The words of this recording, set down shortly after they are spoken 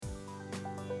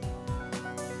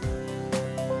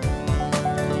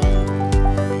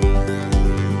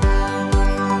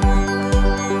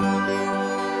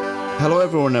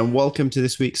everyone, and welcome to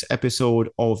this week's episode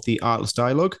of the Artless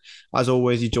Dialogue. As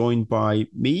always, you're joined by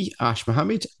me, Ash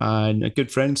Mohammed, and a good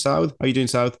friend, Saud. How are you doing,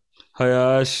 Saud? Hi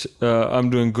Ash, I'm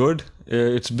doing good.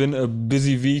 It's been a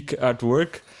busy week at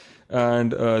work,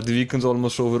 and the weekend's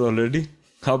almost over already.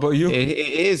 How about you? It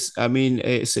is. I mean,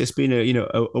 it's been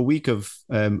a week of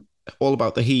all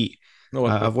about the heat. Oh,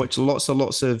 I I've bet. watched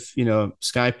lots of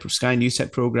Sky News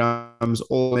Tech programs,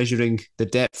 all measuring the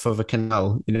depth of a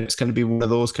canal. It's going to be one of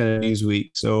those kind of news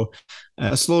weeks. So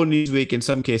a slow news week in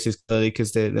some cases, clearly,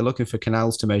 because they're looking for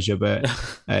canals to measure. But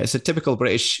it's a typical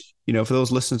British. For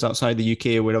those listeners outside the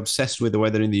UK, we're obsessed with the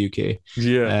weather in the UK.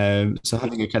 Yeah, So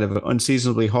having a kind of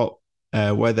unseasonably hot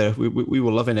weather, we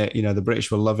were loving it. The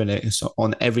British were loving it. It's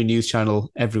on every news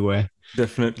channel everywhere.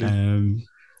 definitely. Um,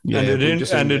 And yeah, it we're didn't,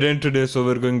 just and in it didn't today, so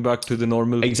we're going back to the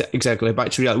normal. exactly back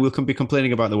to reality. We'll be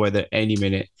complaining about the weather any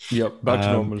minute. Yep, back to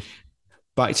Um, normal.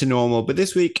 Back to normal. But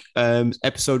this week,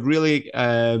 episode really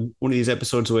one of these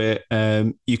episodes where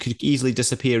you could easily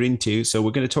disappear into. So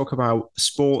we're going to talk about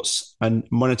sports and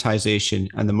monetization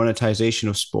and the monetization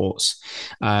of sports,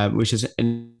 which is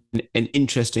an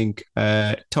interesting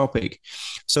topic.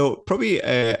 So probably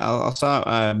I'll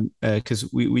start because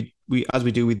we as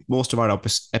we do with most of our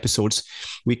episodes,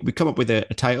 we come up with a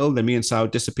title, then me and Sal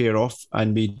disappear off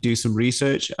and we do some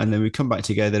research, and then we come back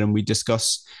together and we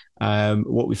discuss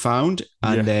what we found,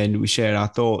 and Yeah. then we share our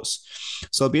thoughts.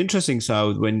 So it'll be interesting,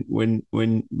 Sal, when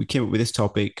we came up with this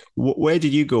topic. Where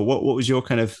did you go? What was your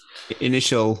kind of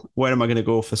initial? Where am I going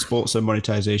to go for sports and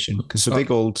monetization? Because it's a Uh,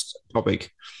 big old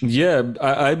topic. yeah,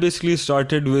 I basically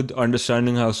started with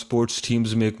understanding how sports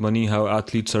teams make money, how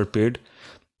athletes are paid.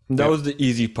 That Yeah, was the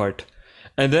easy part.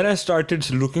 And then I started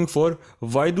looking for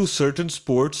why do certain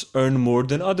sports earn more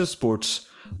than other sports?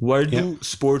 Why yeah, do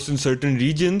sports in certain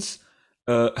regions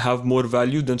have more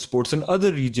value than sports in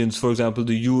other regions? For example,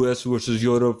 the US versus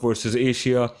Europe versus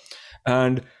Asia,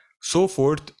 and so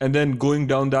forth. And then going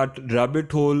down that rabbit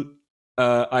hole,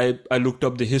 I looked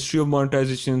up the history of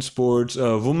monetization in sports,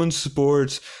 women's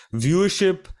sports,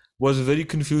 viewership was very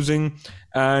confusing.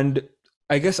 And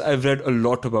I guess I've read a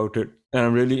lot about it, and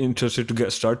I'm really interested to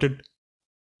get started.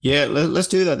 yeah. Let's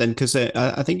do that then, because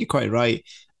I think you're quite right.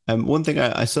 One thing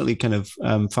I certainly kind of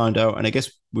found out, and I guess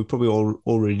we probably all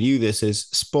already knew this, is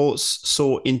sports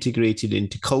so integrated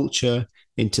into culture,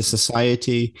 into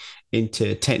society,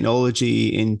 into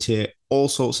technology, into all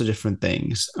sorts of different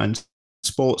things. And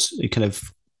sports, it kind of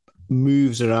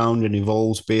moves around and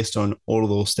evolves based on all of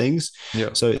those things.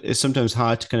 Yeah. So it's sometimes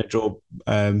hard to kind of draw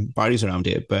barriers around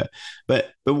it. But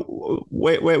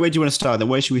where do you want to start? Then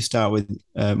where should we start with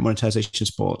monetization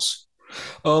sports?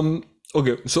 Um.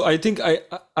 Okay. So I think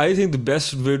the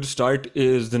best way to start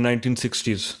is the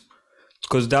 1960s,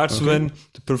 because that's Okay. when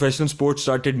the professional sports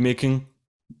started making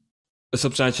a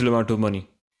substantial amount of money,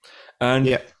 and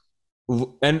Yeah.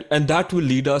 and that will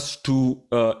lead us to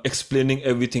explaining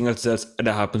everything else that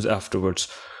happens afterwards.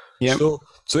 Yeah.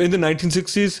 So in the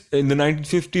 1960s, in the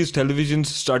 1950s, televisions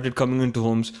started coming into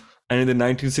homes, and in the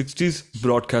 1960s,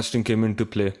 broadcasting came into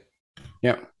play.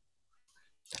 Yeah.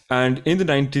 And in the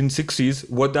 1960s,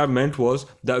 what that meant was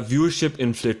that viewership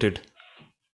inflated.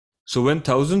 So when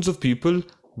thousands of people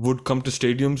would come to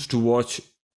stadiums to watch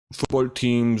football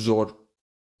teams or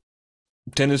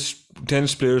tennis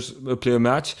players play a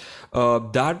match,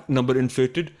 that number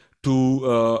inflated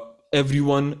to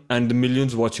everyone and the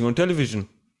millions watching on television.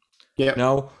 Yeah.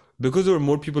 Now, because there were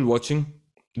more people watching,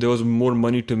 there was more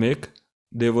money to make,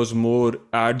 there was more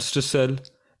ads to sell,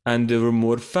 and there were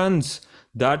more fans.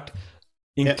 That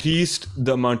Yeah. increased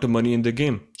the amount of money in the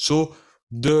game. So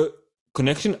the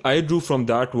connection I drew from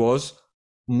that was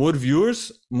more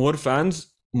viewers, more fans,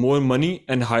 more money,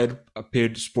 and higher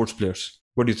paid sports players.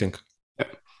 What do you think?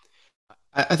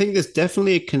 I think there's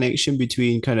definitely a connection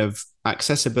between kind of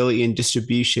accessibility and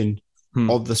distribution Hmm.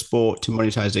 of the sport to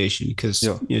monetization, because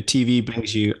Yeah. TV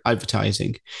brings you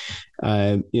advertising.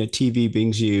 TV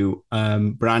brings you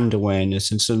brand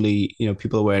awareness, and suddenly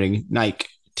people are wearing Nike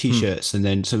Hmm. t-shirts, and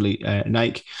then suddenly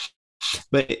Nike.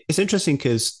 But it's interesting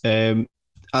because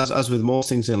as with most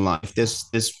things in life, there's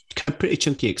kind of pretty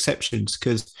chunky exceptions.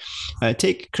 Because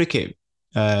take cricket.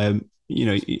 I'm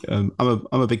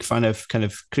a big fan of kind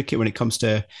of cricket when it comes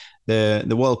to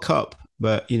the World Cup,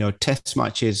 but Test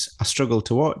matches I struggle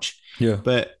to watch, Yeah.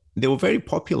 but they were very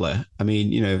popular. I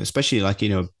mean, especially like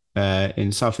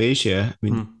in South Asia. I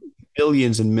mean, Hmm.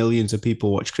 millions and millions of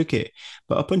people watch cricket,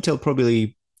 but up until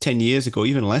probably 10 years ago,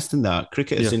 even less than that,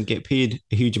 cricketers Yeah. didn't get paid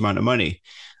a huge amount of money.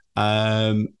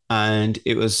 And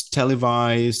it was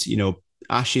televised.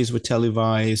 Ashes were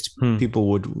televised. Hmm. People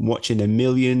would watch in their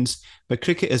millions, but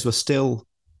cricketers were still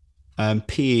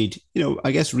paid,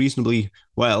 I guess reasonably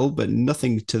well, but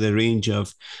nothing to the range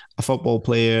of a football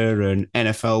player, an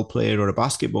NFL player, or a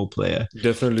basketball player.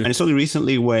 Definitely. And it's only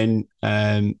recently when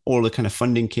all the kind of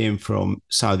funding came from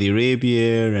Saudi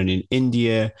Arabia and in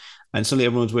India, and suddenly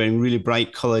everyone's wearing really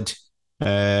bright coloured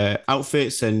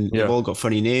outfits, and they've Yeah. all got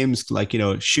funny names like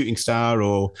Shooting Star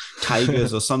or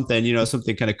Tigers or something,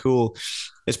 something kind of cool.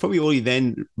 It's probably only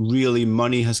then really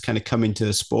money has kind of come into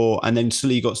the sport, and then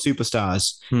suddenly you got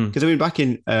superstars. Hmm. Because I mean, back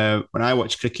in when I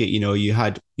watched cricket, you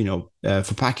had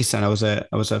for Pakistan, I was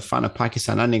a fan of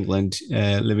Pakistan and England,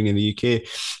 living in the UK.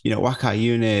 Waqar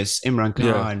Younis, Imran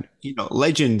Yeah. Khan,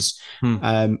 legends.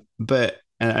 Hmm. But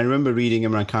and I remember reading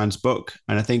Imran Khan's book,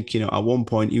 and I think at one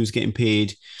point he was getting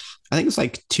paid, I think it's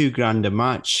like 2 grand a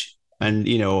match, and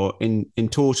in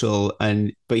total,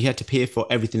 and but he had to pay for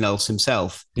everything else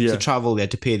himself. To Yeah. travel, they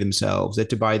had to pay themselves. They had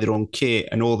to buy their own kit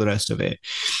and all the rest of it.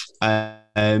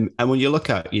 And when you look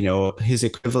at his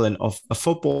equivalent of a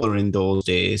footballer in those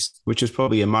days, which was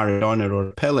probably a Maradona or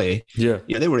a Pele, Yeah.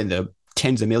 they were in the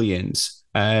tens of millions.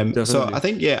 So I Definitely.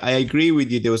 think I agree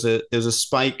with you. There was a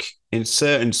spike in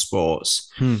certain sports,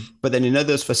 Hmm. but then in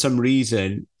others, for some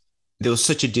reason, there was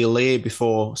such a delay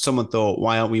before someone thought,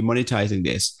 why aren't we monetizing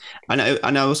this? And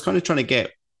I was kind of trying to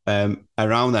get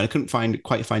around that. I couldn't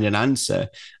quite find an answer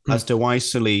Hmm. as to why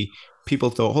suddenly people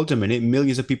thought, hold on a minute,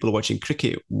 millions of people are watching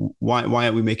cricket. Why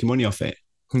aren't we making money off it?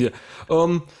 Yeah.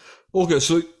 Um. Okay.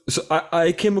 So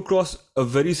I came across a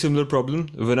very similar problem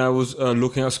when I was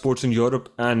looking at sports in Europe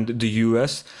and the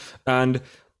US, and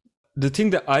the thing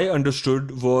that I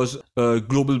understood was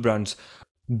global brands.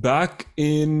 Back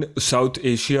in South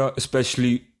Asia,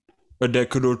 especially a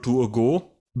decade or two ago,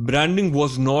 branding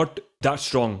was not that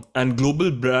strong, and global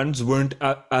brands weren't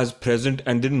as present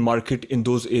and didn't market in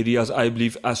those areas, I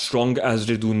believe, as strong as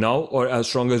they do now, or as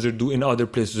strong as they do in other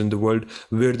places in the world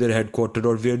where they're headquartered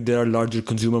or where there are larger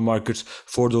consumer markets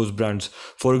for those brands.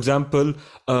 For example,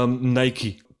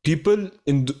 Nike. People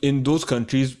in those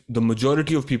countries, the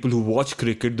majority of people who watch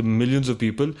cricket, the millions of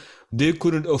people, they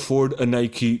couldn't afford a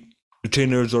Nike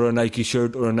trainers or a Nike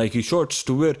shirt or a Nike shorts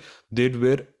to wear. They'd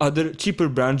wear other cheaper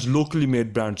brands, locally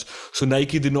made brands. So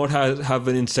Nike did not have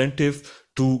an incentive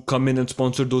to come in and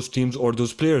sponsor those teams or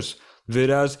those players.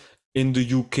 Whereas in the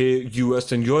UK,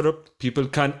 US, and Europe, people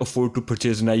can afford to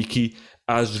purchase Nike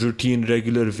as routine,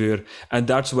 regular wear. And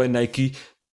that's why Nike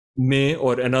may,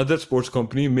 or another sports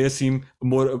company may find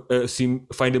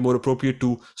it more appropriate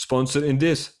to sponsor in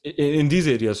these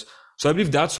areas. So I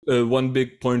believe that's one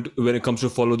big point when it comes to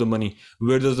follow the money.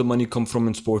 Where does the money come from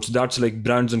in sports? That's like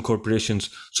brands and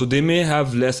corporations. So they may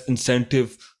have less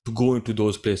incentive to go into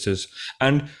those places.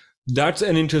 And that's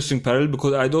an interesting parallel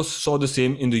because I also saw the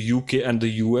same in the UK and the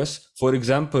US. For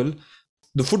example,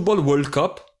 the Football World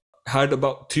Cup had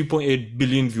about 3.8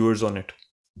 billion viewers on it.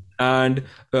 And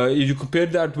you compare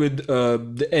that with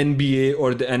the NBA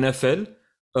or the NFL,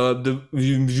 the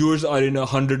viewers are in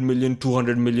 100 million,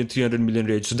 200 million, 300 million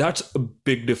range. So that's a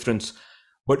big difference.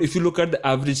 But if you look at the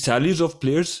average salaries of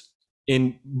players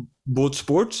in both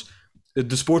sports,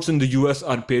 the sports in the US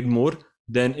are paid more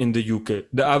than in the UK.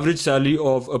 The average salary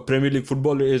of a Premier League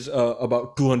footballer is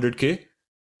about 200K,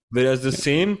 whereas the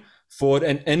same for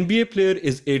an NBA player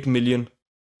is 8 million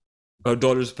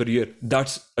dollars per year.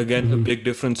 That's again a Mm-hmm. big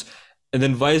difference. And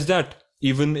then why is that?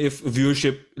 Even if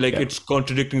viewership, like Yeah. it's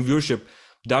contradicting viewership,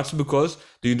 that's because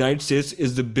the United States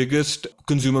is the biggest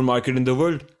consumer market in the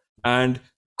world, and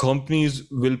companies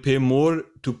will pay more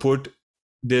to put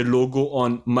their logo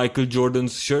on Michael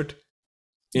Jordan's shirt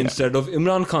Yeah. instead of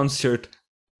Imran Khan's shirt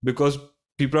because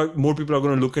more people are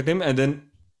going to look at him and then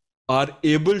are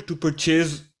able to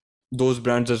purchase those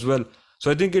brands as well.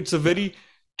 So I think it's a Yeah. very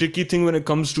tricky thing when it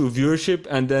comes to viewership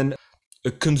and then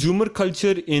a consumer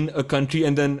culture in a country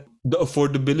and then the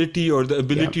affordability or the Yeah.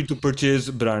 ability to purchase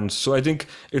brands. So I think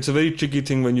it's a very tricky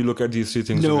thing when you look at these three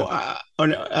things No,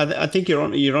 together. I think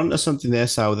you're onto something there,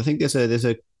 Saud. I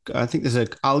think there's an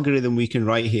algorithm we can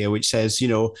write here which says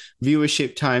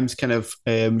viewership times kind of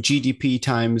GDP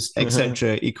times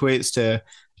etc. equates to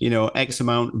X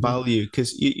amount value,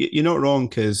 because you're not wrong,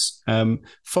 because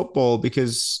football,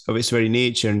 because of its very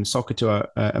nature, and soccer to our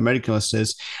American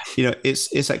listeners,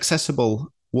 it's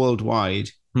accessible worldwide.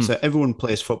 Hmm. So everyone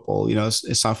plays football,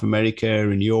 it's South America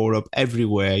and Europe,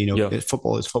 everywhere, Yeah,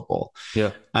 football is football.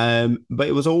 yeah. But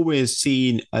it was always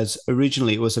seen as,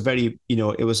 originally, it was a very,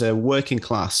 it was a working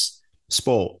class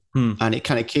sport. Hmm. And it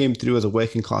kind of came through as a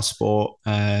working class sport,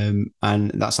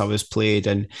 and that's how it was played.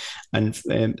 And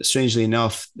strangely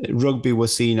enough, rugby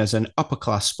was seen as an upper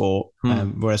class sport,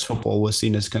 Hmm. whereas football was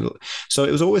seen as kind of. So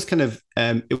it was always kind of.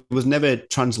 It was never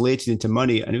translated into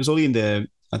money, and it was only in the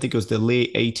I think it was the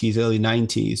late 80s, early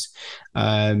 90s.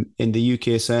 In the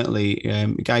UK, certainly, a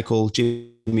guy called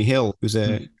Jimmy Hill, who's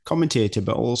a Hmm. commentator,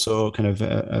 but also kind of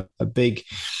a big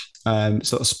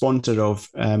sort of sponsor of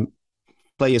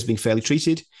players being fairly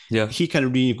treated. Yeah. He kind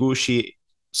of renegotiate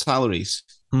salaries,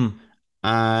 Hmm.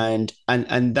 and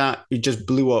that it just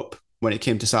blew up when it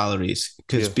came to salaries,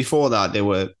 because Yeah. before that they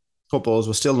were footballers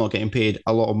were still not getting paid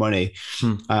a lot of money,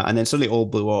 Hmm. and then suddenly it all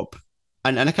blew up,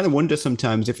 and I kind of wonder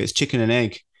sometimes if it's chicken and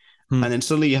egg, and Hmm. then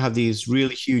suddenly you have these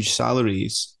really huge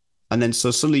salaries, and then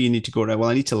so suddenly you need to go, right, well,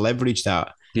 I need to leverage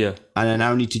that, Yeah. and I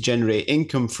now need to generate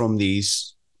income from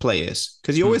these players,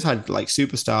 because you always Hmm. had like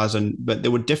superstars, and but they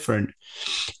were different.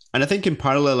 And I think in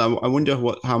parallel, I wonder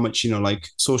how much, like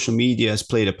social media has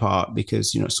played a part,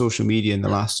 because, social media in the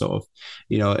last sort of,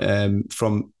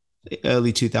 from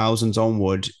early 2000s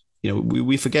onward,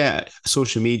 we forget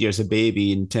social media as a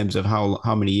baby in terms of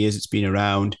how many years it's been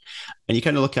around. And you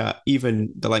kind of look at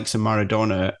even the likes of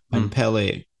Maradona and Hmm.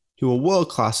 Pele, who were world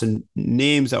class and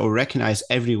names that were recognized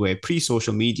everywhere pre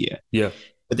social media, Yeah.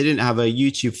 but they didn't have a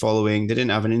YouTube following, they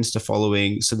didn't have an Insta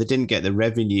following, so they didn't get the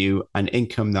revenue and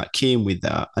income that came with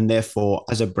that. And therefore,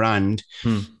 as a brand,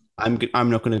 Hmm. I'm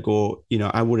not going to go.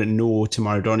 I wouldn't know to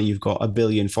Maradona you've got a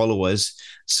billion followers.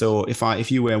 So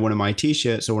if you wear one of my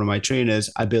t-shirts or one of my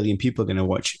trainers, a billion people are going to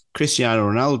watch. Cristiano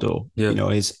Ronaldo, Yeah.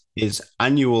 his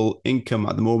annual income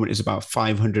at the moment is about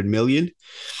 500 million,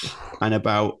 and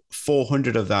about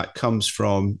 400 of that comes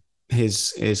from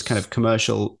his kind of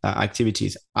commercial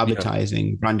activities, Yeah.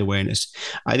 advertising, brand awareness.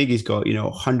 I think he's got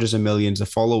hundreds of millions of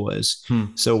followers. Hmm.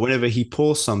 So whenever he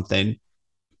posts something,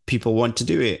 people want to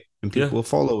do it and Yeah. people will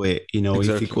follow it. If he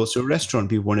Exactly. goes to a restaurant,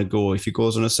 people want to go. If he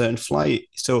goes on a certain flight,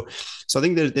 so I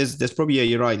think there's probably, yeah,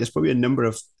 you're right. There's probably a number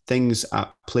of things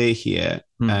at play here,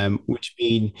 Hmm. which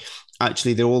mean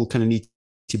actually they all kind of need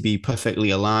to be perfectly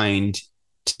aligned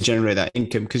to generate that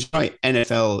income. Because right,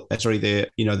 NFL, sorry, the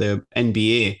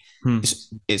NBA, Hmm.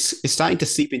 it's starting to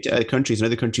seep into other countries, and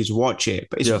other countries watch it,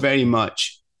 but it's Yeah. very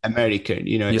much American.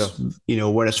 Yeah.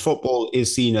 Whereas football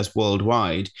is seen as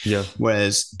worldwide, Yeah.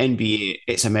 whereas NBA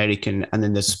it's American, and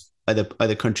then there's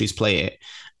other countries play it.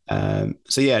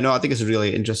 So yeah, no, I think it's a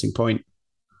really interesting point.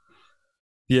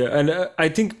 Yeah, and I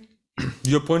think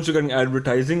your points regarding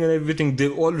advertising and everything, they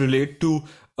all relate to.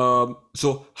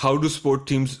 So, how do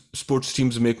sports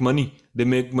teams make money? They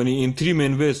make money in three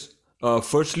main ways.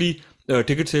 Firstly,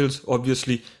 ticket sales,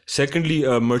 obviously. Secondly,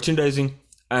 merchandising,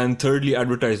 and thirdly,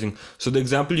 advertising. So, the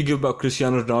example you give about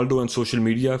Cristiano Ronaldo and social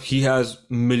media, he has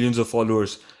millions of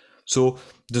followers. So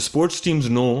the sports teams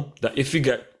know that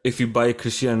if we buy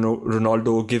Cristiano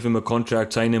Ronaldo, give him a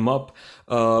contract, sign him up,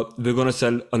 we're gonna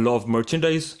sell a lot of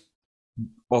merchandise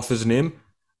of his name.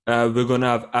 We're gonna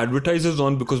have advertisers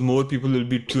on because more people will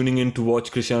be tuning in to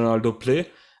watch Cristiano Ronaldo play,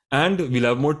 and we'll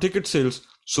have more ticket sales.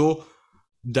 So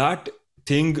that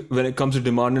thing, when it comes to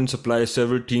demand and supply,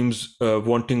 several teams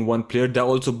wanting one player, that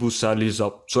also boosts salaries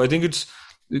up. So I think it's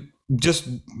just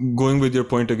going with your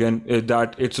point again,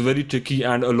 that it's very tricky,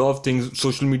 and a lot of things,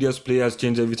 social media's play has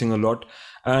changed everything a lot.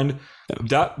 And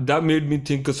Yeah, that made me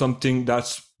think of something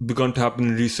that's begun to happen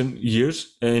in recent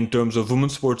years in terms of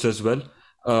women's sports as well.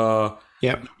 uh,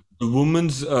 yeah, the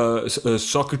women's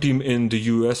soccer team in the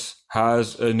US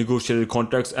has negotiated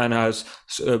contracts and has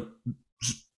uh,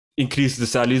 increased the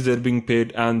salaries they're being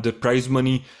paid, and the prize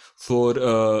money for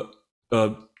uh,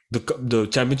 the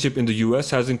championship in the US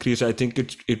has increased. I think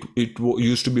it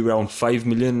used to be around 5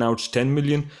 million, now it's 10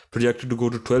 million, projected to go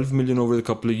to 12 million over a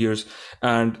couple of years.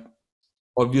 And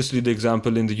obviously the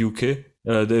example in the UK,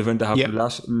 the event that yeah.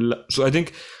 happened so I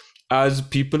think as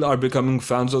people are becoming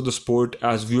fans of the sport,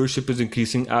 as viewership is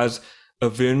increasing, as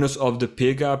awareness of the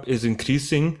pay gap is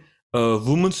increasing,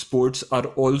 women's sports are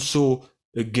also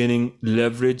gaining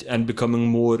leverage and becoming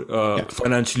more Yeah.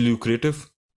 financially lucrative.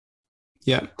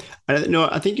 Yeah, and no,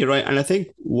 I think you're right, and I think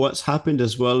what's happened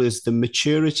as well is the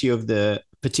maturity of the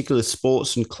particular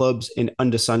sports and clubs in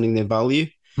understanding their value.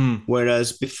 Hmm.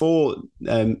 Whereas before,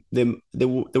 they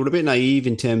were a bit naive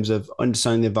in terms of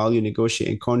understanding their value,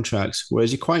 negotiating contracts.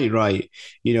 Whereas you're quite right,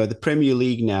 the Premier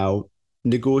League now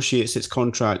negotiates its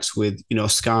contracts with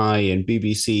Sky and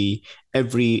BBC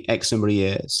every X number of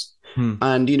years. Hmm.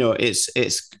 And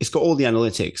it's got all the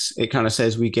analytics. It kind of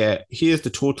says here's the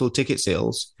total ticket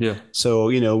sales. Yeah. So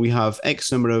we have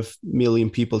X number of million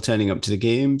people turning up to the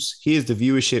games. Here's the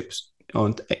viewerships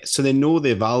on, so they know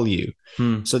their value.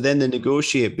 Hmm. So then they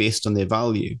negotiate based on their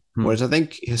value. Hmm. Whereas I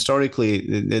think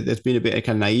historically there's been a bit of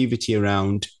kind of naivety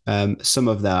around some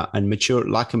of that, and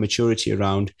lack of maturity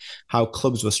around how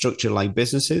clubs were structured like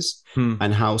businesses, Hmm.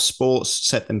 and how sports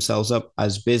set themselves up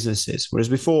as businesses. Whereas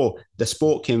before, the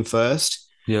sport came first,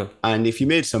 Yeah. And if you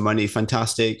made some money,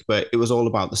 fantastic, but it was all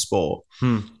about the sport.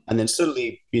 Hmm. And then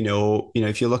suddenly,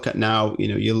 if you look at now,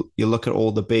 you look at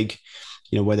all the big,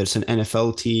 whether it's an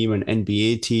NFL team, an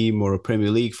NBA team, or a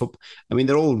Premier League football. I mean,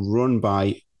 they're all run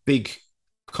by big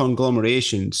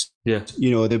conglomerations. Yeah.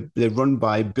 They're run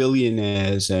by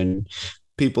billionaires and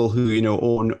people who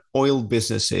own oil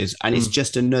businesses, and it's Hmm.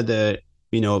 just another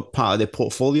part of their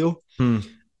portfolio. Hmm.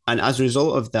 And as a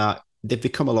result of that, they've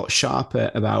become a lot sharper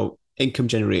about income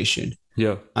generation.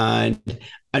 Yeah. And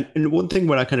and one thing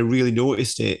where I kind of really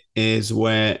noticed it is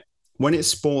where when it's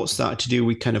sports that are to do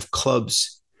with kind of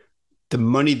clubs, the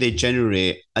money they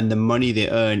generate and the money they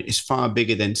earn is far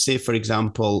bigger than, say, for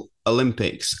example,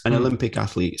 Olympics and Hmm. Olympic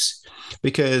athletes.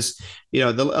 Because, the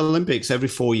Olympics every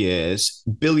 4 years,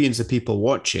 billions of people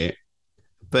watch it.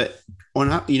 But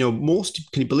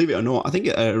most, can you believe it or not? I think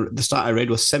the stat I read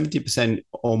was 70%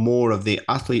 or more of the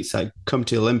athletes that come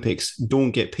to Olympics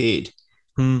don't get paid.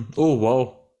 Hmm. Oh,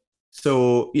 wow.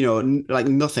 So, like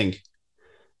nothing.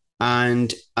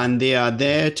 And they are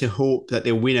there to hope that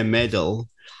they win a medal.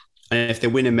 And if they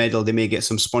win a medal, they may get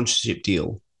some sponsorship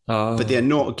deal, but they're Ah.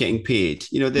 not getting paid.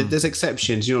 Hmm. There's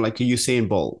exceptions, like a Usain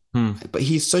Bolt, Hmm. but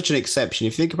he's such an exception.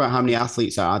 If you think about how many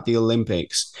athletes are at the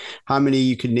Olympics, how many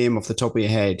you could name off the top of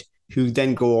your head who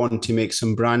then go on to make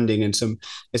some branding and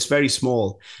it's very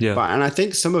small. Yeah. And I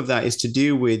think some of that is to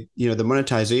do with, the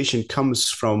monetization comes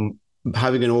from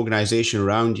having an organization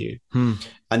around you. Hmm.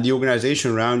 And the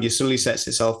organization around you suddenly sets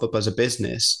itself up as a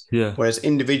business. Yeah. Whereas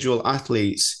individual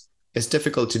athletes, it's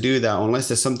difficult to do that unless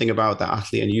there's something about that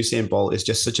athlete. And Usain Bolt is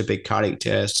just such a big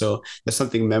character. So there's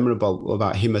something memorable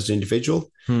about him as an individual.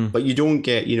 Hmm. But you don't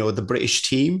get, the British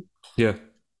team Yeah.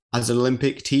 as an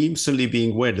Olympic team suddenly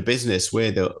being, we're the business,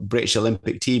 we're the British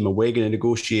Olympic team, and we're going to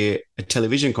negotiate a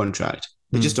television contract.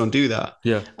 They Hmm. just don't do that.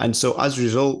 Yeah. And so as a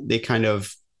result, they kind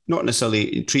of not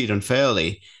necessarily treated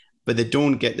unfairly, but they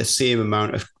don't get the same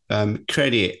amount of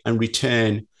credit and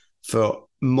return for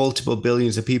multiple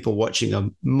billions of people watching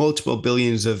them, multiple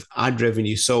billions of ad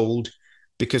revenue sold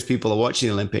because people are watching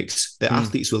the Olympics. The Hmm.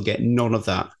 athletes will get none of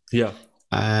that. Yeah.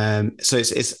 So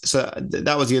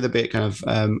that was the other bit kind of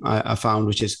I found,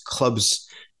 which is clubs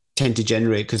tend to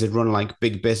generate because they run like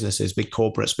big businesses, big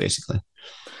corporates, basically.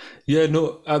 Yeah,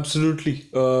 no, absolutely.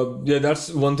 Yeah, that's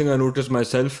one thing I noticed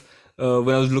myself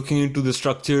when I was looking into the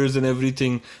structures and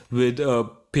everything with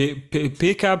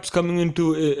pay caps coming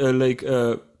into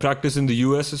practice in the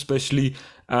US especially,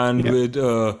 and Yeah,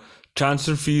 with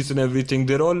transfer fees and everything.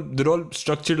 They're all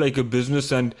structured like a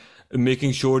business and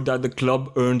making sure that the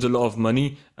club earns a lot of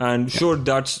money. And yeah, sure,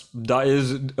 that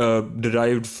is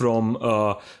derived from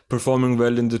performing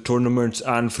well in the tournaments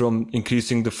and from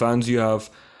increasing the fans you have.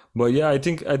 But yeah, I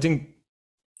think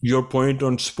your point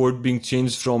on sport being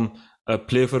changed from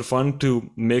play for fun to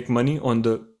make money on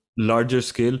the larger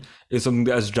scale is something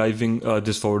that's driving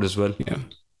this forward as well. yeah.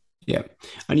 Yeah,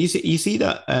 and you see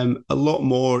that a lot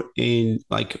more in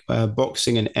like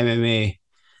boxing and MMA.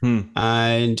 Hmm.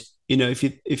 And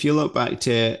if you look back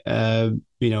to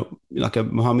like a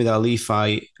Muhammad Ali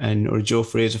fight and or a Joe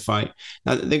Frazier fight,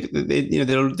 now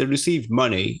they received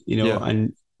money, Yeah.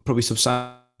 and probably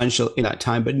substantial in that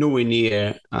time, but nowhere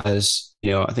near as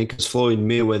I think as Floyd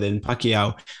Mayweather and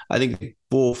Pacquiao. I think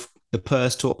both the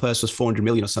total purse was 400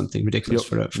 million or something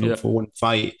ridiculous Yep. Yeah. for one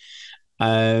fight.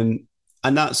 Um,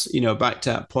 and that's back to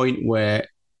that point where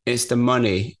it's the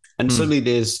money, and Hmm. suddenly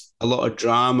there's a lot of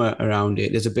drama around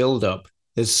it. There's a build up.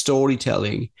 There's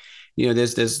storytelling.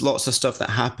 There's lots of stuff that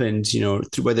happens.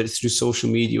 Whether it's through social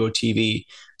media or TV.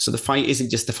 So the fight isn't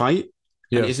just the fight,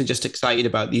 and it Yeah. isn't just excited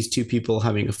about these two people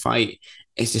having a fight.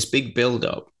 It's this big build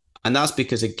up, and that's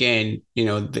because again,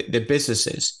 the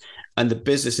businesses and the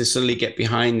businesses suddenly get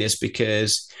behind this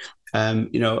because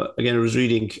again, I was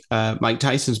reading Mike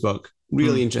Tyson's book.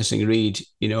 Really Hmm. interesting read.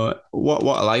 What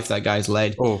a life that guy's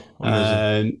led. Oh,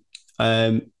 amazing. Um,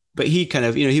 um, but he kind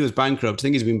of, he was bankrupt. I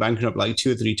think he's been bankrupt like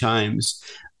two or three times.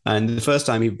 And the first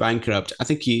time he bankrupt, I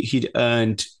think he'd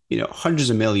earned hundreds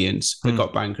of millions, but Hmm.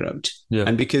 got bankrupt. Yeah.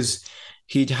 And because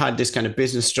he'd had this kind of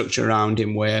business structure around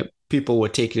him where people were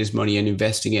taking his money and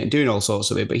investing it and doing all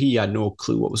sorts of it, but he had no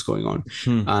clue what was going on.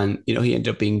 Hmm. And he ended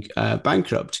up being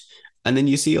bankrupt. And then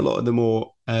you see a lot of the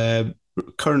more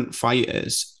current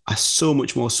fighters are so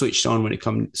much more switched on when it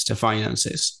comes to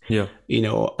finances, Yeah.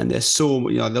 and they're so,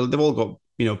 they've all got,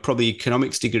 probably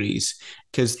economics degrees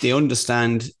because they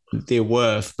understand their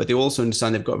worth, but they also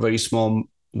understand they've got a very small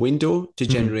window to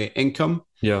Hmm. generate income.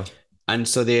 Yeah. And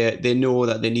so they know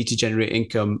that they need to generate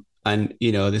income. And,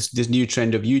 this new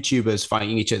trend of YouTubers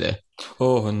fighting each other,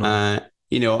 Oh no. uh,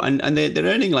 and they're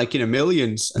earning like,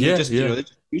 millions, and they're Yeah. just, Yeah. they're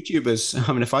just YouTubers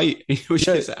having a fight, which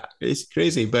Yeah. is it's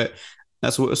crazy. But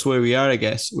that's where we are, I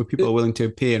guess, where people are willing to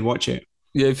pay and watch it.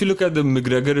 Yeah, if you look at the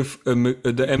McGregor,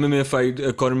 the MMA fight,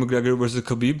 Conor McGregor versus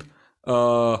Khabib,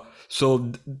 uh,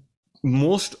 so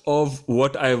most of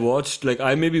what I watched, like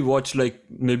I maybe watched like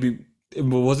maybe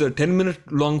was it a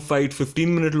 10-minute long fight,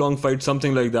 15-minute long fight,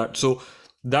 something like that. So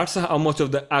that's how much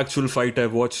of the actual fight I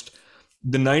watched.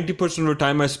 The 90% of the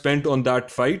time I spent on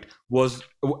that fight was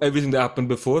everything that happened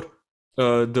before,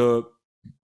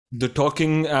 the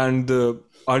talking and the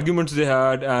arguments they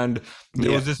had, and there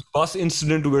Yeah, was this bus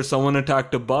incident where someone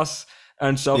attacked a bus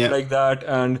and stuff yeah, like that.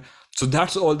 And so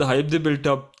that's all the hype they built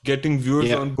up, getting viewers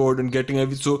yeah, on board and getting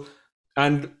everything. So,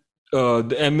 and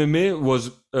the MMA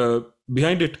was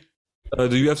behind it, the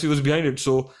UFC was behind it,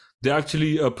 so they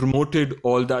actually promoted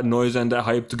all that noise and that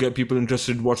hype to get people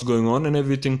interested in what's going on and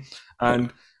everything. yeah,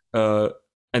 And uh,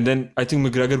 and then I think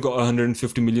McGregor got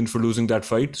 150 million for losing that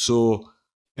fight. So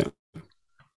yeah.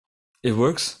 it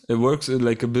works. It works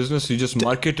like a business. You just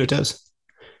market It it. does.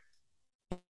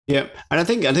 Yeah, and I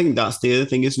think that's the other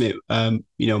thing, isn't it?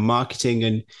 Marketing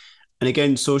and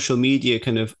again, social media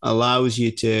kind of allows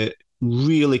you to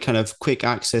really kind of quick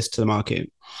access to the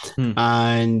market, Hmm.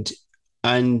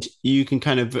 and you can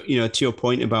kind of to your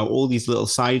point about all these little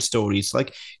side stories,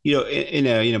 like in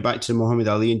a back to the Muhammad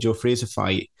Ali and Joe Fraser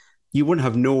fight, you wouldn't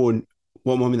have known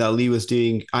what Muhammad Ali was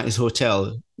doing at his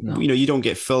hotel. No. You don't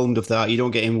get filmed of that. You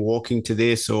don't get him walking to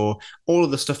this or all of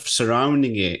the stuff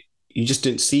surrounding it. You just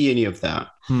didn't see any of that.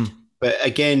 Hmm. But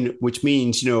again, which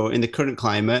means, in the current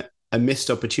climate, a missed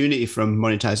opportunity from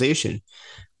monetization.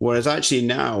 Whereas actually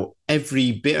now,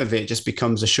 every bit of it just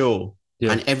becomes a show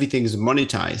Yeah. and everything's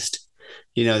monetized.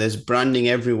 There's branding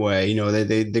everywhere.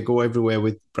 They go everywhere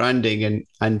with branding,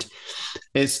 and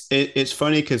it's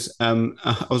funny because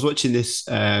I was watching this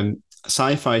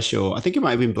sci-fi show. I think it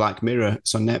might have been Black Mirror.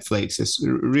 It's on Netflix. It's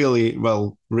really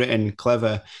well written,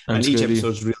 clever, And and each scary. episode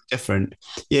is really different.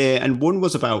 Yeah, and one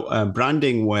was about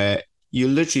branding where you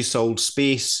literally sold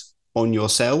space on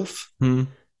yourself. Hmm.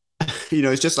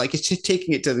 It's just like it's just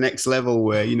taking it to the next level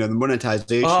where the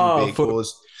monetization Ah, bit for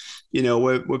goes.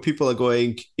 Where people are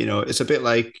going. It's a bit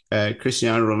like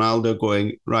Cristiano Ronaldo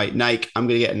going, right, Nike. I'm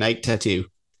going to get a Nike tattoo.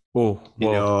 oh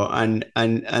wow, And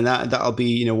that'll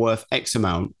be worth X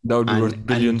amount, that would be worth and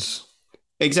billions.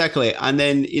 exactly, and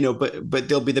then but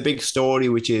there'll be the big story,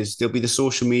 which is there'll be the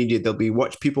social media, there'll be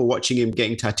people watching him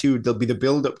getting tattooed, there'll be the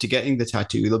build up to getting the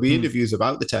tattoo, there'll be Hmm. interviews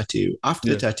about the tattoo after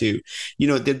the Yeah. tattoo.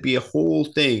 There'd be a whole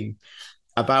thing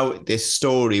about this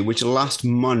story which will last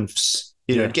months.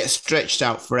 Yeah. It gets stretched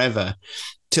out forever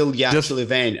till the Just actual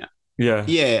event. yeah.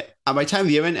 Yeah, and by the time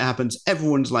the event happens,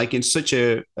 everyone's like in such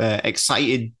a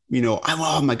excited,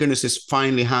 oh my goodness, it's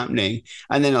finally happening,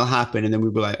 and then it'll happen, and then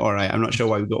we'll be like, all right, I'm not sure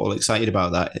why we got all excited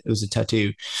about that. It was a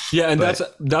tattoo, Yeah, and but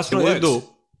that's it not it works. though.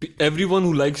 Everyone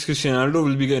who likes Cristiano Ronaldo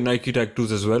will be getting Nike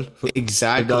tattoos as well. Like that's the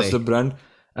Exactly, brand.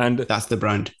 And that's the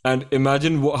brand.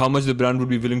 imagine how much the brand would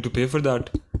be willing to pay for that.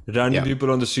 Random Yeah, people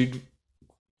on the street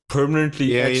permanently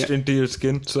yeah, etched yeah, into your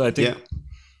skin. So I yeah. think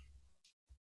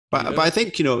But yeah. I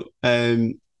think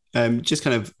just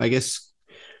kind of, I guess,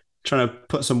 trying to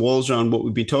put some walls around what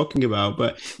we've been talking about.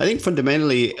 But I think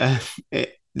fundamentally,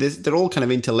 they're all kind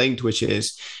of interlinked, which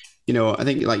is, I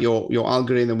think like your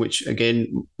algorithm, which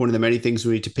again, one of the many things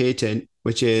we need to patent,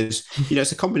 which is,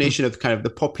 it's a combination of kind of the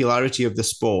popularity of the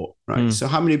sport, right? Hmm. So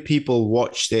how many people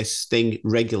watch this thing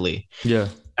regularly? Yeah.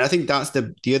 And I think that's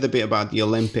the other bit about the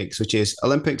Olympics, which is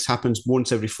Olympics happens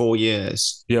once every 4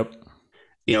 years. Yep.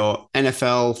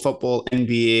 NFL, football,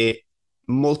 NBA,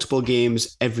 multiple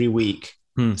games every week.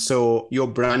 Hmm. So your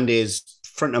brand is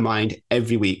front of mind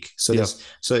every week. So Yep.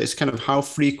 it's kind of how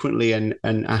frequently and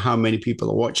how many people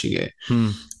are watching it. Hmm.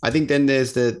 I think then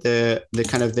there's the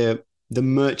kind of the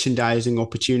merchandising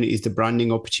opportunities, the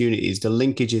branding opportunities, the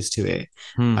linkages to it.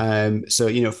 Hmm.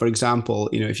 So for example,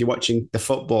 if you're watching the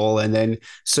football and then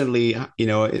suddenly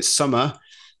it's summer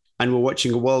and we're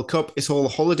watching a World Cup, it's all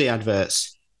holiday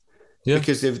adverts Yeah.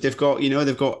 because they've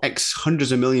got X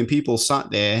hundreds of million people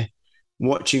sat there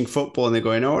watching football and they're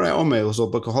going, all right, I may as well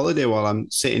book a holiday while I'm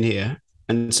sitting here.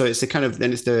 And so it's the kind of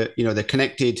then it's the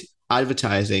connected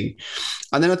advertising,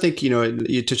 and then I think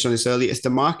you touched on this earlier. It's the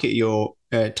market you're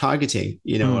targeting.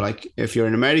 Hmm. Like if you're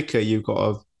in America, you've got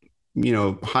a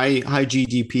high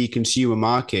GDP consumer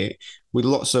market with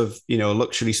lots of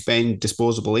luxury spend,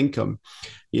 disposable income,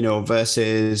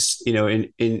 versus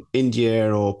in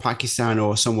India or Pakistan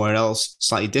or somewhere else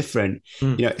slightly different.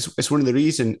 Hmm. It's one of the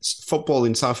reasons football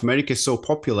in South America is so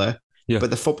popular, Yeah. but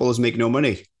the footballers make no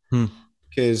money Hmm.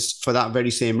 because for that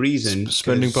very same reason,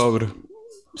 Spending because power.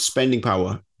 spending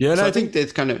power. Yeah, and So I I think think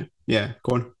that's kind of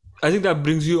go on. I think that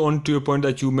brings you on to your point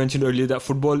that you mentioned earlier that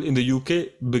football in the UK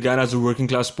began as a working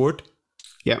class sport.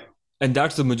 Yeah. And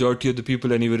that's the majority of the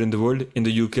people anywhere in the world, in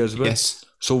the UK as well. Yes.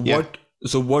 So Yeah.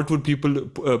 what would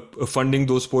people funding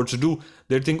those sports do?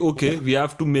 They think, okay, Yeah. we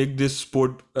have to make this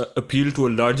sport appeal to a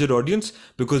larger audience,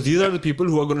 because these are Yeah. the people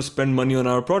who are going to spend money on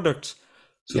our products.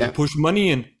 So they Yeah. push money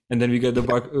in, and then we get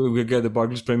the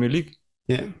Barclays Premier League.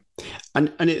 Yeah.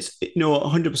 And it's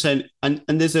 100%. And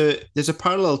there's a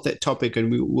parallel topic,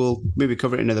 and we will maybe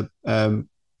cover it in another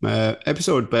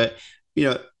episode. But you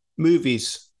know,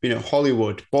 movies,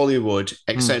 Hollywood, Bollywood,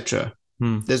 Hmm. etc.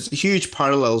 Hmm. There's huge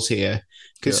parallels here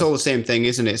because it's Yeah. all the same thing,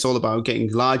 isn't it? It's all about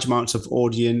getting large amounts of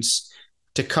audience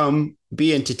to come,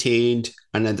 be entertained,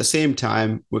 and at the same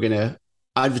time, we're going to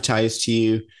advertise to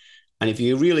you. And if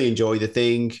you really enjoy the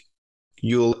thing,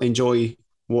 you'll enjoy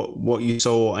what you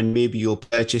saw, and maybe you'll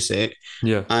purchase it.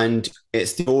 Yeah. And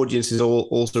it's the audience is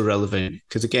also relevant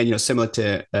because again, similar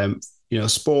to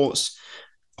sports,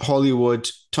 Hollywood,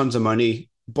 tons of money,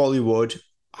 Bollywood,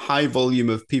 high volume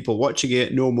of people watching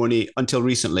it, no money until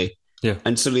recently. Yeah.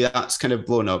 And suddenly that's kind of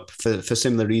blown up for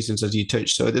similar reasons as you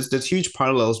touched. So there's huge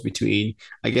parallels between,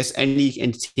 I guess, any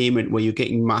entertainment where you're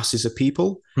getting masses of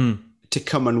people Hmm. to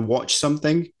come and watch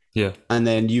something. Yeah. And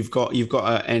then you've got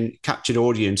a captured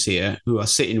audience here who are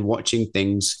sitting watching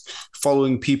things,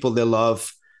 following people they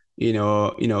love,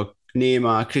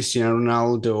 Neymar, Cristiano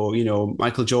Ronaldo,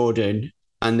 Michael Jordan,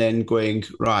 and then going,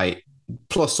 right,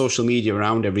 plus social media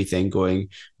around everything, going,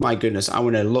 my goodness, I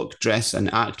want to look, dress,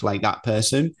 and act like that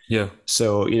person. Yeah.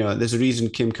 So, there's a reason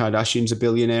Kim Kardashian's a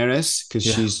billionaire, because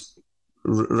Yeah. she's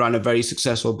ran a very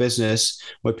successful business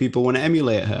where people want to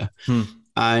emulate her. Hmm.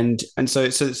 And so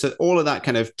all of that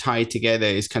kind of tied together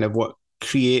is kind of what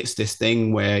creates this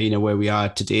thing where we are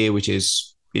today, which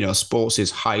is sports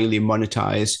is highly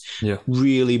monetized, Yeah.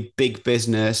 really big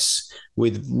business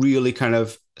with really kind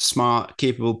of smart,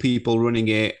 capable people running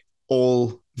it,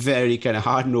 all very kind of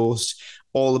hard nosed,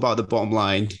 all about the bottom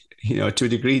line. To a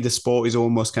degree, the sport is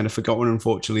almost kind of forgotten,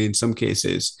 unfortunately, in some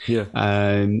cases. Yeah.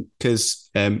 Because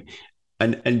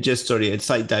and just sorry, it's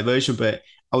slight diversion, but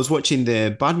I was watching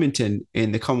the badminton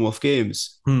in the Commonwealth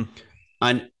Games, Hmm.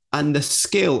 and the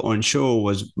skill on show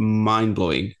was mind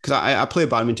blowing because I play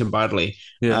badminton badly,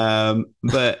 Yeah.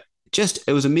 but just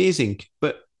it was amazing.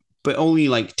 But only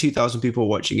like 2,000 people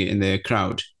watching it in the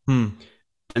crowd, Hmm.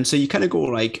 and so you kind of go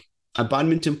like a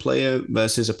badminton player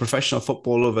versus a professional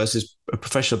footballer versus a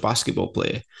professional basketball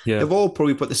player. Yeah. They've all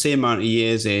probably put the same amount of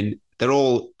years in. They're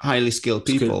all highly skilled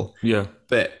people, Yeah.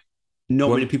 but not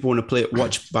What? many people want to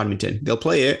watch badminton. They'll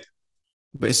play it,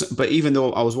 but even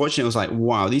though I was watching, it was like,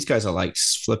 wow, these guys are like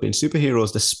flipping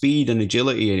superheroes. The speed and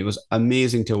agility, and it was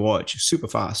amazing to watch. Super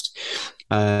fast.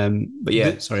 But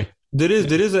yeah, sorry. There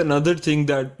is another thing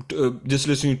that just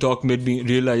listening to talk made me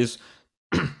realize.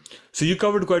 So you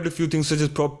covered quite a few things such as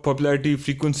popularity,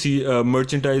 frequency,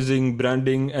 merchandising,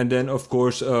 branding, and then of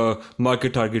course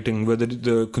market targeting, whether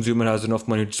the consumer has enough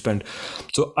money to spend.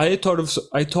 So I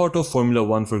thought of Formula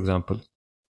One, for example.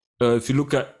 If you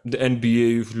look at the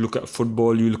NBA, if you look at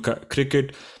football, you look at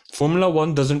cricket, Formula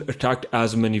One doesn't attract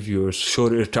as many viewers.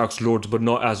 Sure, it attracts loads, but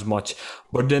not as much.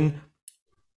 But then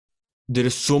there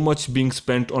is so much being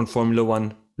spent on Formula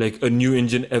One, like a new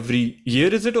engine every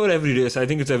year, is it, or every race? I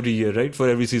think it's every year, right? For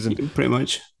every season. Pretty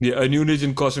much. Yeah, a new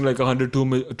engine costing like 200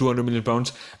 million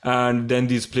pounds. And then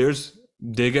these players,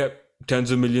 they get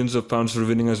tens of millions of pounds for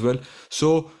winning as well.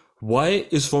 So why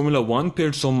is Formula One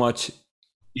paid so much,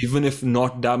 even if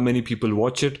not that many people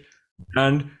watch it?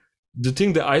 And the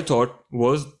thing that I thought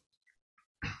was,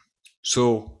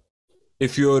 so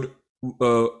if you're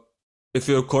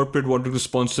a corporate wanting to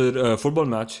sponsor a football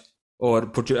match or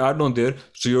put your ad on there,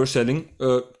 so you're selling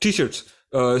t-shirts,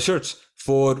 shirts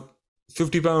for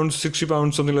 £50,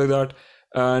 £60, something like that.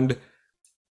 And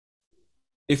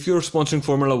if you're sponsoring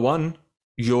Formula One,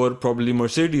 you're probably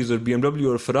Mercedes or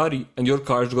BMW or Ferrari, and your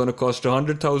car is going to cost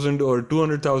 100,000 or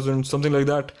 200,000, something like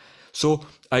that. So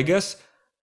I guess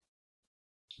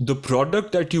the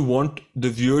product that you want the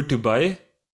viewer to buy,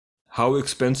 how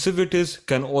expensive it is,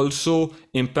 can also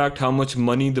impact how much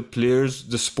money the players,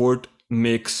 the sport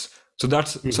makes. So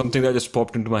that's something that just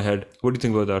popped into my head. What do you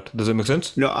think about that? Does that make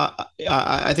sense? No,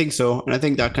 I think so, and I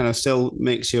think that kind of still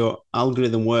makes your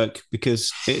algorithm work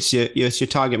because it's your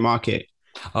target market.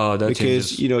 That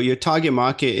Because changes. your target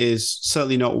market is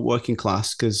certainly not working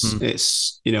class because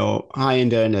it's high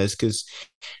end earners. Because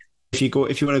if you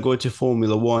want to go to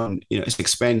Formula One, it's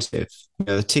expensive.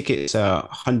 The tickets are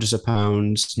hundreds of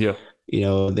pounds. Yeah.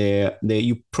 They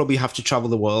you probably have to travel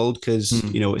the world because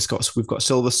we've got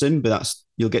Silverstone, but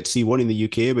you'll get to see one in the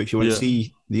UK. But if you want to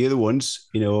see the other ones,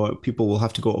 people will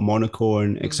have to go to Monaco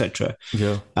and etc.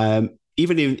 Yeah.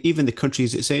 Even the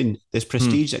countries it's in, there's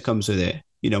prestige that comes with it.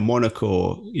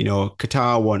 Monaco,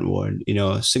 Qatar want one,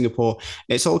 Singapore.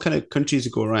 It's all kind of countries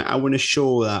that go, right, I want to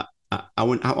show that I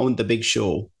want the big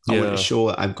show. I want to Yeah. show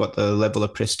that I've got the level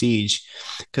of prestige.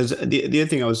 Because the other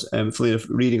thing I was fully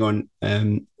reading on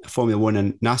Formula One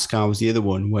and NASCAR was the other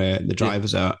one where the Yeah.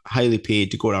 drivers are highly paid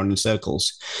to go around in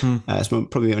circles. Hmm. It's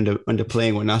probably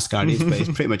underplaying what NASCAR is, but it's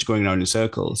pretty much going around in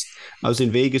circles. I was in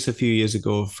Vegas a few years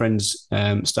ago, friends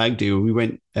stag do. We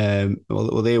went,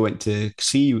 they went to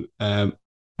see a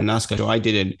NASCAR show. I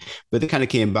didn't, but they kind of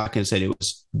came back and said it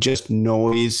was just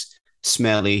noise,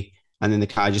 smelly, and then the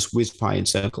car just whizzed by in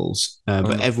circles. Oh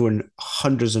But no. everyone,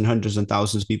 hundreds and hundreds and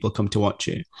thousands of people come to watch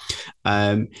it.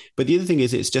 But the other thing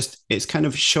is, it's kind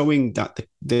of showing that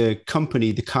the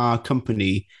car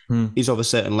company, Hmm. is of a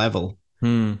certain level,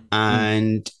 Hmm. Hmm.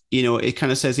 and it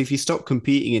kind of says if you stop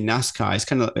competing in NASCAR, it's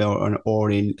kind of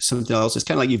or in something else, it's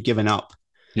kind of like you've given up,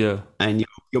 Yeah. and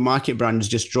your market brand has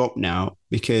just dropped now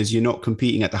because you're not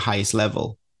competing at the highest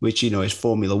level, which is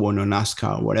Formula One or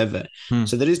NASCAR or whatever. Hmm.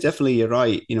 So there is definitely, you're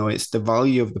right. It's the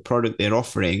value of the product they're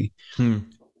offering. Hmm.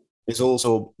 Is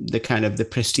also the kind of the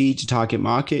prestige target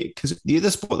market, because the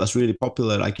other sport that's really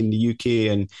popular, like in the UK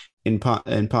and in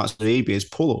parts of Arabia, is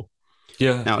polo.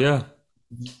 Yeah. Now, Yeah.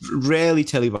 rarely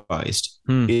televised.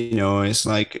 Hmm. It's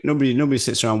like nobody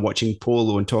sits around watching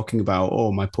polo and talking about,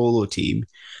 oh, my polo team.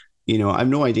 I have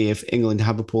no idea if England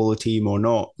have a polo team or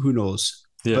not. Who knows?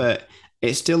 Yeah. But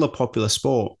it's still a popular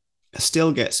sport. It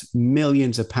still gets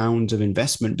millions of pounds of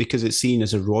investment because it's seen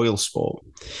as a royal sport.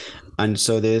 And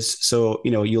so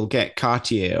you'll get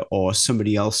Cartier or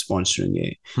somebody else sponsoring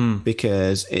it Hmm.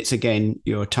 because it's, again,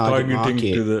 your target Targeting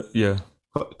market. to the yeah.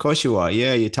 Of course you are.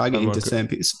 Yeah, you're targeting to Market. certain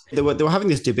people. They were having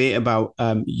this debate about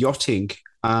yachting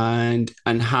and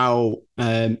how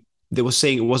they were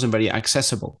saying it wasn't very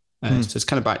accessible. So it's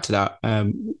kind of back to that,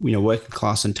 working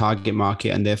class and target market,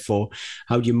 and therefore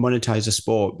how do you monetize a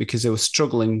sport? Because they were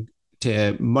struggling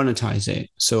to monetize it,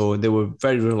 so they were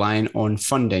very reliant on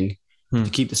funding to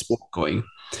keep the sport going.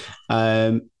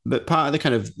 But part of the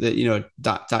kind of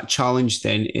that challenge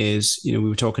then is, we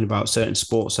were talking about certain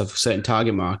sports have certain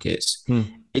target markets.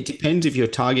 It depends if your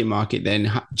target market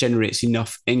then generates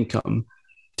enough income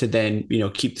to then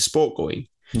keep the sport going.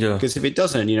 Yeah. Because if it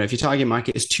doesn't, if your target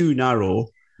market is too narrow,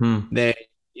 then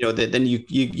then you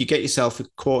get yourself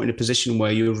caught in a position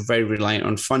where you're very reliant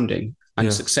on funding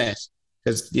and success,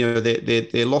 because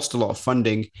they lost a lot of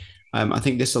funding. I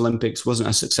think this Olympics wasn't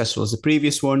as successful as the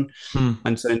previous one,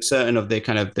 and so in certain of the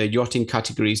kind of the yachting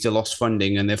categories, they lost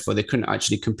funding, and therefore they couldn't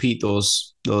actually compete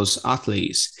those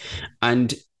athletes.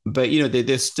 But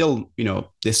they're still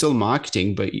they're still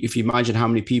marketing. But if you imagine how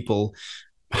many people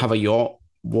have a yacht,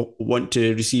 want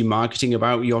to receive marketing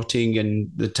about yachting and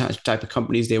the type of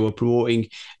companies they were promoting,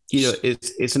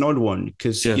 it's an odd one,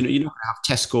 because you're not going to have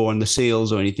Tesco on the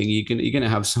sales or anything. You're going to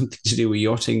have something to do with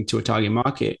yachting to a target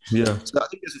market. Yeah. So I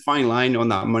think there's a fine line on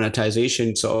that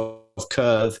monetization sort of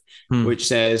curve, which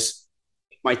says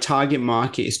my target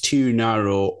market is too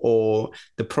narrow, or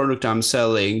the product I'm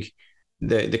selling,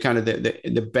 the kind of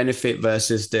the benefit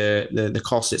versus the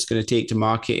cost it's going to take to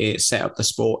market it, set up the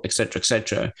sport,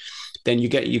 etc., then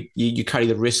you carry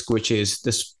the risk, which is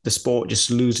the sport just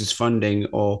loses funding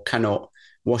or cannot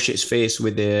wash its face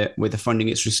with the funding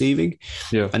it's receiving.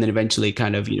 Yeah. And then eventually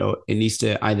kind of, it needs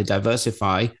to either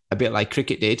diversify, a bit like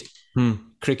cricket did.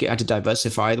 Cricket had to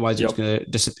diversify, otherwise it was going to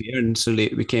disappear. And so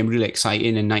it became really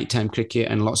exciting and nighttime cricket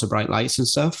and lots of bright lights and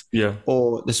stuff. Yeah.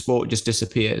 Or the sport just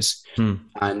disappears,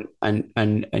 and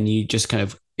you just kind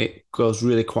of, it goes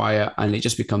really quiet, and it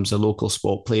just becomes a local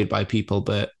sport played by people,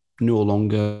 but no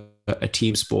longer a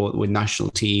team sport with national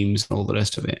teams and all the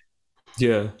rest of it.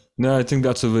 Yeah. No, I think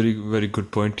that's a very, very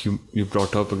good point you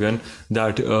brought up again,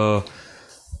 that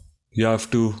you have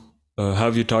to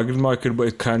have your target market, but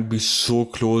it can't be so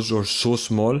close or so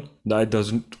small that it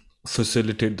doesn't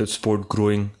facilitate the sport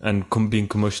growing and being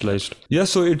commercialized. Yeah,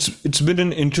 so it's been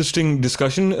an interesting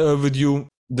discussion with you.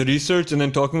 The research and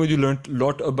then talking with you, learned a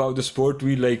lot about the sport.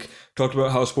 We talked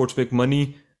about how sports make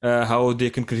money, how they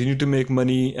can continue to make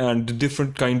money, and the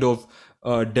different kind of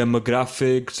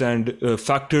demographics and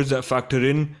factors that factor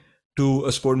in to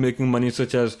a sport making money,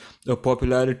 such as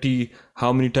popularity,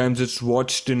 how many times it's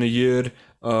watched in a year,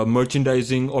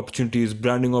 merchandising opportunities,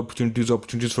 branding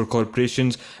opportunities for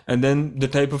corporations, and then the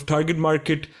type of target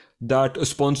market that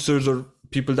sponsors or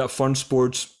people that fund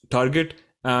sports target,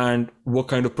 and what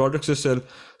kind of products they sell.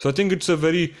 So I think it's a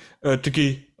very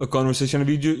tricky conversation.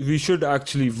 We should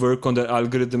actually work on that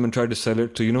algorithm and try to sell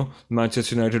it to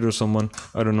Manchester United or someone.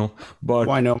 I don't know, but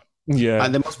why not? Yeah,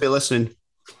 and they must be listening.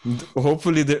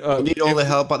 Hopefully they need all the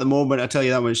help at the moment. I tell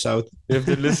you that much, Saud. If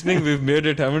they're listening, we've made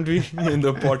it, haven't we, in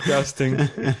the podcast thing?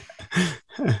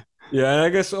 Yeah, and I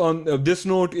guess on this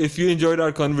note, if you enjoyed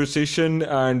our conversation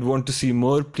and want to see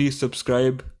more, please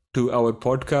subscribe to our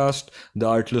podcast, The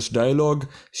Artless Dialogue.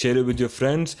 Share it with your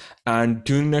friends and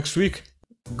tune in next week.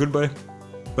 Goodbye.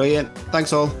 Brilliant.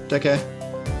 Thanks all. Take care.